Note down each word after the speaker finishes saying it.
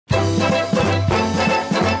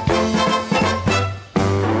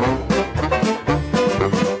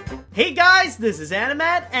this is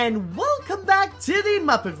AniMat, and welcome back to the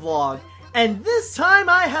Muppet Vlog. And this time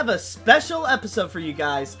I have a special episode for you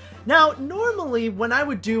guys. Now, normally when I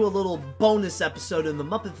would do a little bonus episode in the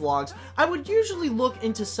Muppet Vlogs, I would usually look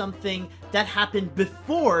into something that happened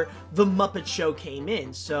before the Muppet Show came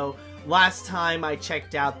in. So, last time I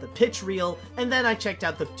checked out the pitch reel, and then I checked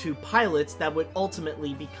out the 2 pilots that would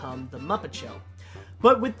ultimately become the Muppet Show.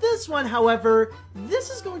 But with this one, however, this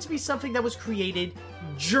is going to be something that was created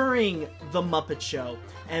during the Muppet Show.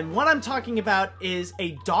 And what I'm talking about is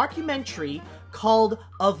a documentary called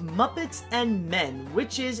Of Muppets and Men,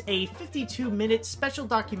 which is a 52-minute special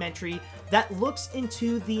documentary that looks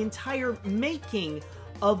into the entire making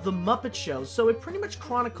of the Muppet Show. So it pretty much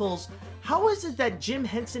chronicles how is it that Jim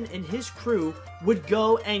Henson and his crew would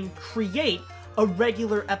go and create a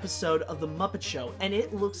regular episode of the Muppet Show, and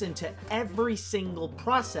it looks into every single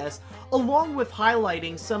process along with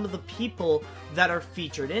highlighting some of the people that are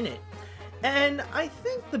featured in it. And I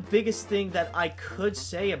think the biggest thing that I could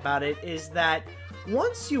say about it is that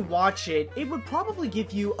once you watch it, it would probably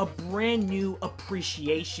give you a brand new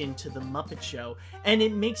appreciation to the Muppet Show, and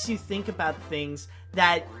it makes you think about things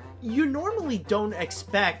that you normally don't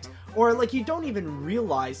expect, or like you don't even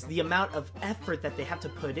realize the amount of effort that they have to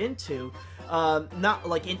put into, not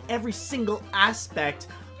like in every single aspect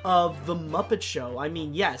of the Muppet Show. I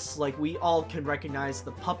mean, yes, like we all can recognize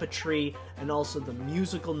the puppetry and also the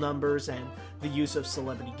musical numbers and the use of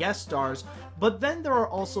celebrity guest stars, but then there are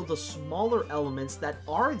also the smaller elements that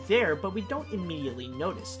are there but we don't immediately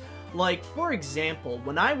notice. Like, for example,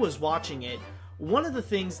 when I was watching it, one of the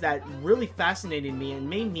things that really fascinated me and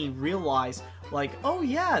made me realize, like, oh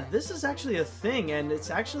yeah, this is actually a thing and it's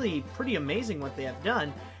actually pretty amazing what they have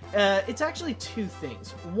done, it's actually 2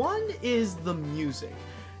 things. One is the music.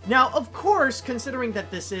 Now, of course, considering that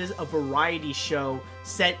this is a variety show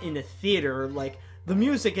set in a theater, like, the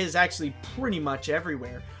music is actually pretty much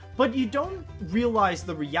everywhere. But you don't realize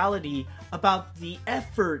the reality about the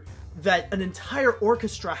effort that an entire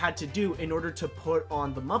orchestra had to do in order to put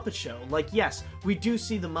on the Muppet Show. Like, yes, we do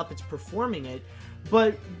see the Muppets performing it,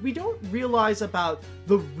 but we don't realize about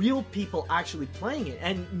the real people actually playing it,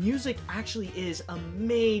 and music actually is a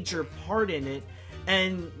major part in it,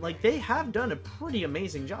 and like they have done a pretty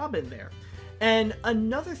amazing job in there. And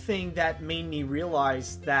another thing that made me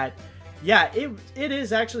realize that, yeah, it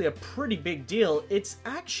is actually a pretty big deal, it's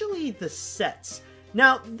actually the sets.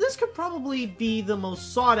 Now, this could probably be the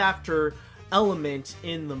most sought after element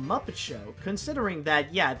in the Muppet Show, considering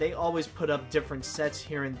that, yeah, they always put up different sets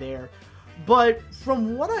here and there. But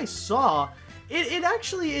from what I saw, it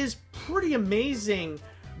actually is pretty amazing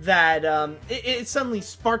that it suddenly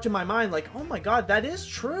sparked in my mind, like, oh my god, that is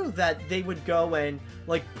true that they would go and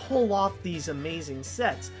like pull off these amazing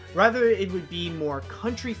sets. Rather, it would be more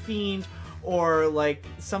country themed, or like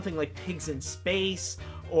something like Pigs in Space,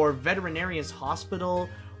 or Veterinarian's Hospital,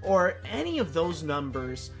 or any of those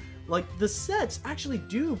numbers. Like, the sets actually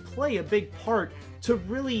do play a big part to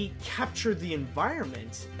really capture the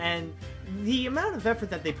environment, and the amount of effort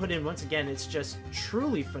that they put in, once again, it's just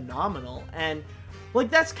truly phenomenal. And like,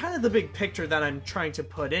 that's kind of the big picture that I'm trying to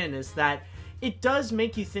put in, is that it does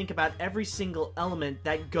make you think about every single element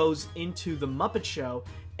that goes into the Muppet Show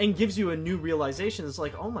and gives you a new realization. It's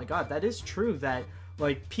like, oh my god, that is true that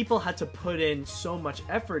like people had to put in so much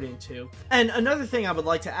effort into. And another thing I would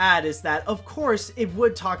like to add is that, of course, it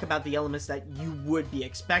would talk about the elements that you would be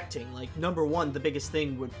expecting. Like, number one, the biggest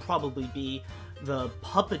thing would probably be the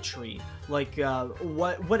puppetry, like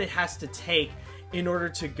what it has to take in order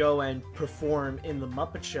to go and perform in the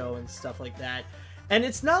Muppet Show and stuff like that. And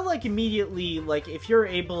it's not like immediately, like, if you're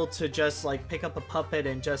able to just like pick up a puppet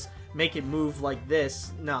and just make it move like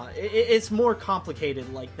this, no, it's more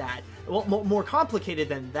complicated like that. Well, more complicated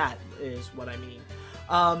than that is what I mean.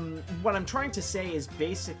 What I'm trying to say is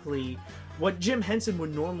basically what Jim Henson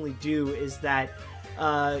would normally do is that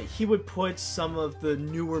he would put some of the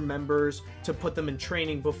newer members to put them in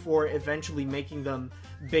training before eventually making them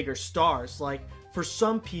bigger stars. Like, for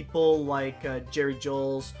some people, like Jerry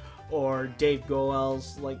Jones or Dave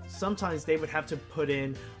Goelz, like, sometimes they would have to put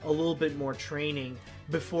in a little bit more training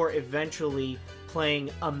before eventually playing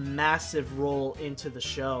a massive role into the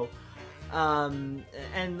show. And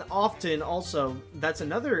often also, that's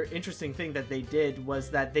another interesting thing that they did, was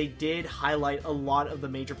that they did highlight a lot of the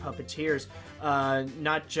major puppeteers,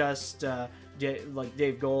 not just like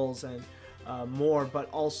Dave Goelz and more, but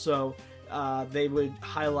also they would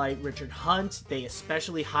highlight Richard Hunt. They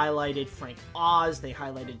especially highlighted Frank Oz. They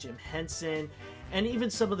highlighted Jim Henson, and even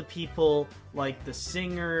some of the people like the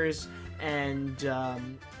singers and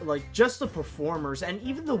like just the performers and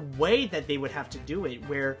even the way that they would have to do it,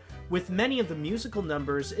 where with many of the musical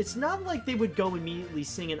numbers, it's not like they would go immediately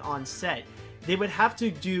sing it on set. They would have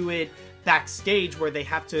to do it backstage, where they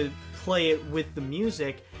have to play it with the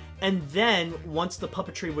music, and then once the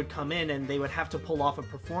puppetry would come in and they would have to pull off a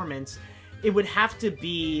performance, it would have to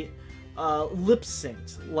be lip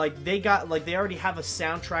synced. Like they already have a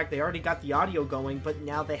soundtrack, they already got the audio going, but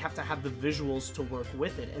now they have to have the visuals to work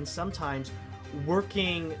with it. And sometimes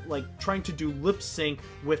working, like trying to do lip sync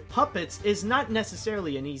with puppets is not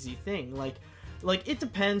necessarily an easy thing. Like it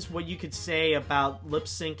depends what you could say about lip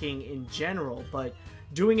syncing in general, but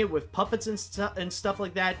doing it with puppets and stuff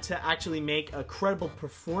like that to actually make a credible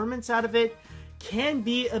performance out of it can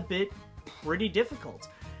be a bit pretty difficult.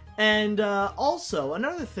 And also,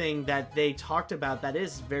 another thing that they talked about that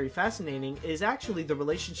is very fascinating is actually the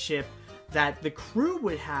relationship that the crew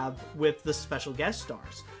would have with the special guest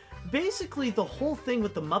stars. Basically, the whole thing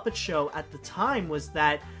with the Muppet Show at the time was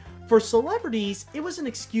that for celebrities, it was an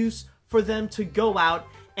excuse for them to go out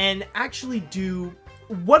and actually do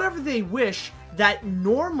whatever they wish that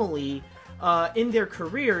normally in their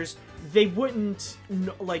careers they wouldn't,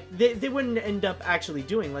 like, they wouldn't end up actually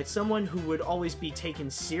doing. Like someone who would always be taken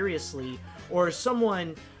seriously, or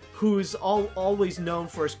someone who's always known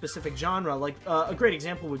for a specific genre. Like a great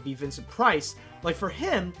example would be Vincent Price. Like for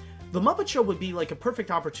him, the Muppet Show would be like a perfect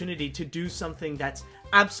opportunity to do something that's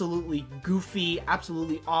absolutely goofy,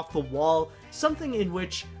 absolutely off the wall, something in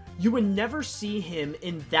which you would never see him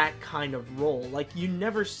in that kind of role. Like you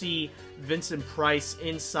never see Vincent Price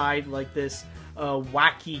inside like this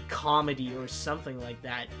wacky comedy or something like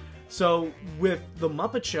that. So with the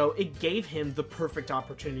Muppet Show, it gave him the perfect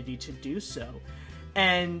opportunity to do so.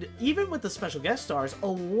 And even with the special guest stars, a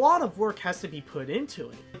lot of work has to be put into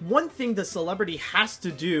it. One thing the celebrity has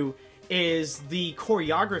to do is the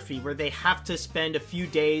choreography, where they have to spend a few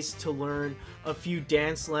days to learn a few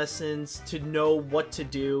dance lessons to know what to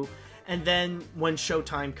do, and then when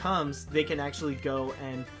showtime comes, they can actually go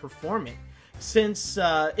and perform it. Since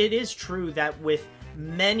it is true that with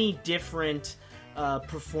many different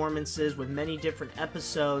performances, with many different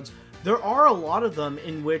episodes, there are a lot of them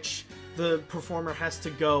in which the performer has to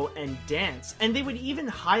go and dance. And they would even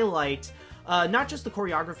highlight not just the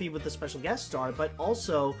choreography with the special guest star, but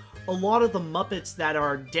also a lot of the Muppets that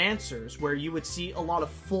are dancers, where you would see a lot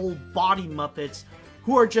of full body Muppets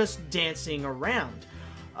who are just dancing around.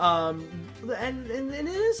 And it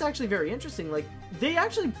is actually very interesting. Like, they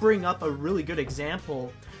actually bring up a really good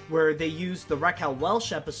example where they use the Raquel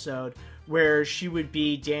Welch episode where she would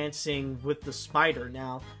be dancing with the spider.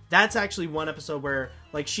 Now, that's actually one episode where,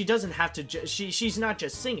 like, she doesn't have to, she's not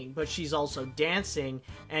just singing, but she's also dancing,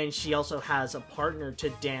 and she also has a partner to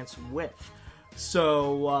dance with.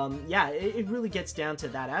 So, yeah, it really gets down to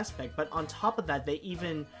that aspect. But on top of that, they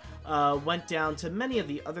even went down to many of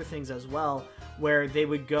the other things as well, where they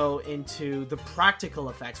would go into the practical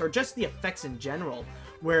effects, or just the effects in general,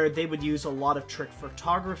 where they would use a lot of trick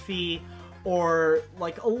photography, or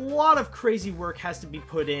like a lot of crazy work has to be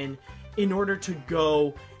put in order to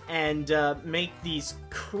go and make these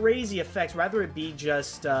crazy effects, rather it be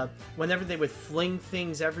just whenever they would fling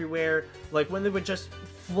things everywhere, like when they would just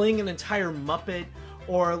fling an entire Muppet,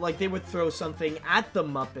 or like they would throw something at the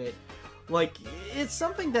Muppet. Like, it's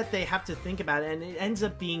something that they have to think about, and it ends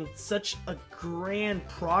up being such a grand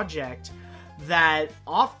project that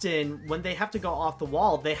often when they have to go off the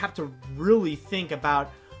wall, they have to really think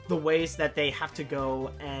about the ways that they have to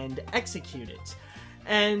go and execute it.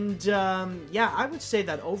 And yeah, I would say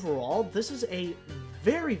that overall, this is a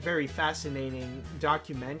very, very fascinating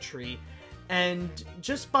documentary. And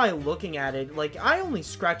just by looking at it, like, I only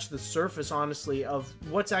scratched the surface, honestly, of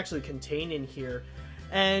what's actually contained in here.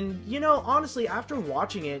 And, you know, honestly, after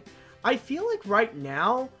watching it, I feel like right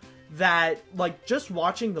now that, like, just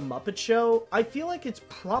watching the Muppet Show, I feel like it's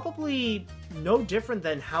probably no different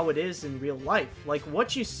than how it is in real life. Like,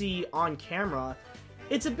 what you see on camera,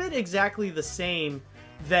 it's a bit exactly the same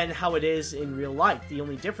than how it is in real life. The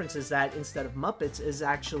only difference is that instead of Muppets is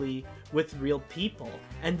actually with real people.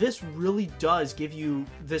 And this really does give you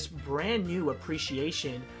this brand new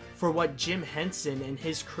appreciation for what Jim Henson and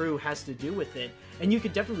his crew has to do with it. And you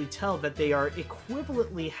could definitely tell that they are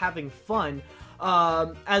equivalently having fun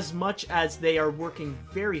as much as they are working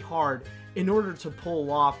very hard in order to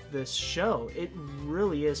pull off this show. It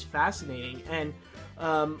really is fascinating. And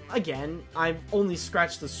again, I've only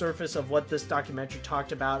scratched the surface of what this documentary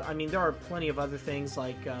talked about. I mean, there are plenty of other things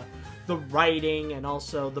like the writing, and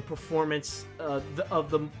also the performance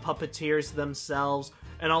of the puppeteers themselves,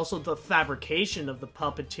 and also the fabrication of the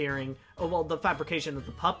puppeteering, well, the fabrication of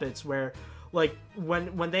the puppets, where, like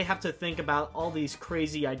when they have to think about all these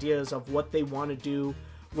crazy ideas of what they want to do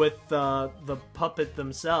with the puppet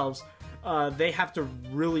themselves, they have to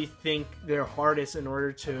really think their hardest in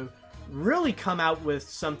order to really come out with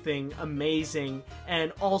something amazing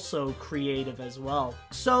and also creative as well.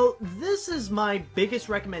 So this is my biggest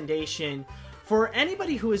recommendation for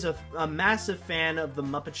anybody who is a massive fan of the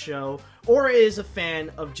Muppet Show or is a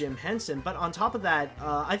fan of Jim Henson. But on top of that,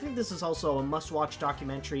 I think this is also a must-watch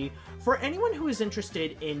documentary for anyone who is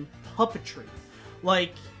interested in puppetry.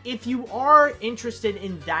 Like, if you are interested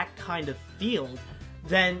in that kind of field,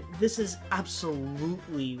 then this is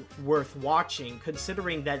absolutely worth watching,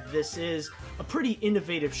 considering that this is a pretty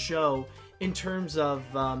innovative show in terms of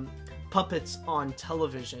puppets on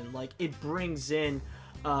television. Like, it brings in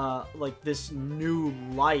like this new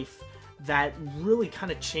life that really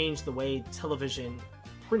kind of changed the way television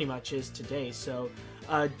pretty much is today. So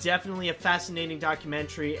definitely a fascinating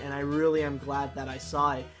documentary, and I really am glad that I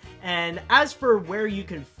saw it. And as for where you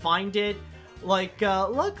can find it, like,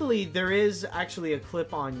 luckily there is actually a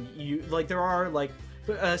clip on like there are like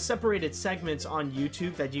separated segments on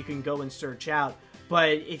YouTube that you can go and search out. But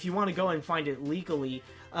if you want to go and find it legally,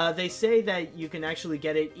 they say that you can actually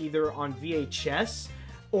get it either on VHS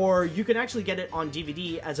or you can actually get it on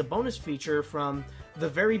DVD as a bonus feature from The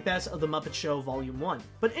Very Best of the Muppet Show Volume 1.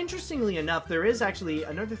 But interestingly enough, there is actually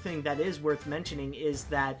another thing that is worth mentioning, is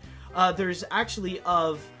that there's actually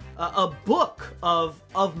a book of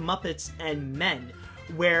Muppets and Men,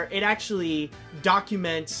 where it actually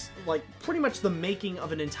documents like pretty much the making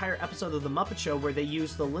of an entire episode of the Muppet Show, where they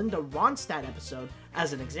use the Linda Ronstadt episode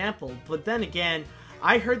as an example. But then again,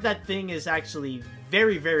 I heard that thing is actually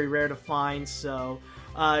very, very rare to find, so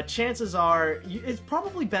chances are it's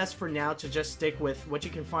probably best for now to just stick with what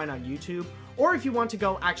you can find on YouTube. Or if you want to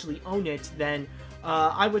go actually own it, then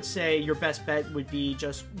I would say your best bet would be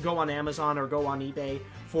just go on Amazon or go on eBay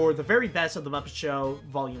for The Very Best of the Muppet Show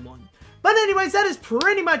Volume 1. But anyways, that is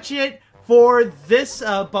pretty much it for this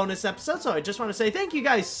bonus episode. So I just want to say thank you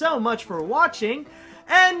guys so much for watching.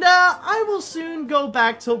 And I will soon go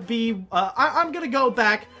back to I'm going to go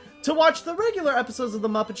back to watch the regular episodes of the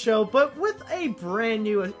Muppet Show, but with a brand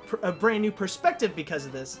new perspective because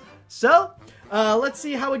of this. So, let's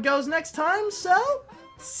see how it goes next time. So,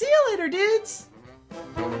 see you later, dudes!